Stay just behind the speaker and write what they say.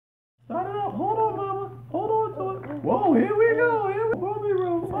Start it up. Hold on, mama. Hold on to it. Whoa, here we go. Here we go. Bumpy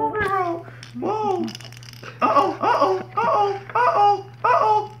road. Bumpy road. Whoa. Uh-oh. Uh-oh. Uh-oh. Uh-oh.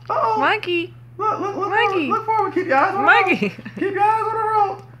 Uh-oh. Uh-oh. Mikey. Look Mikey. Look forward. Keep your eyes on the road. Mikey. Keep your eyes on the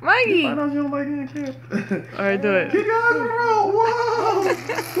road. Mikey. I know you don't like it in camp. All right, do it. Keep your eyes on the road. Whoa.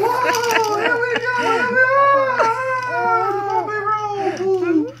 Whoa. Here we go. Here we go. It's a bumpy road.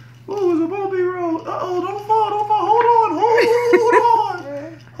 Ooh. Ooh, it's a bumpy road. Uh-oh. Don't fall. Don't fall. Hold on. Hold on.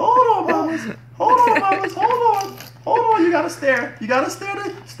 Hold on, mamas. Hold on, mamas. Hold on. Hold on. You gotta stare. You gotta stare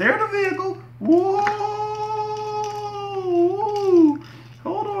the vehicle. Whoa.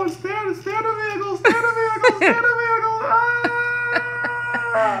 Hold on. Stare the vehicle. Stare the vehicle. Stare the vehicle.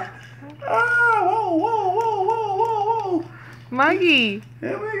 Whoa, whoa, whoa, whoa, whoa, whoa. Mikey.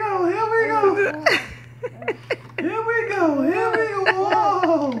 Here we go. Here we go. Here we go. Here we go.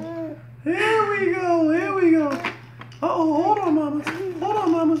 Whoa. Here we go. Here we go. Uh-oh. Hold on, mamas. Hold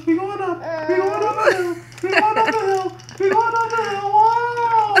on, mamas. We going up. We going up the hill. We going up the hill. We going up the hill.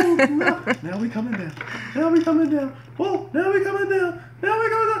 Whoa. Now we coming down. Now we coming down. Whoa. Now we coming down. Now we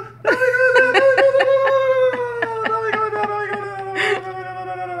coming down. Now we coming down. Now we coming down. Now we coming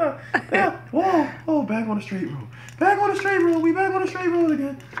down. Now, whoa. Oh, back on the straight road. Back on the straight road. We back on the straight road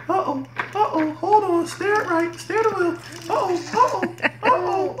again. Uh-oh. Uh-oh. Hold on. Steer it right. Steer the wheel. Uh-oh. Uh-oh.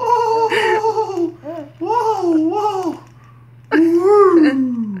 Uh-oh. Oh. Whoa. Whoa.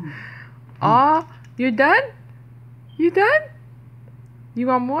 Woo. Aw, you're done? You done? You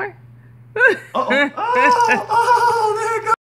want more? Uh-oh. Oh, there it goes.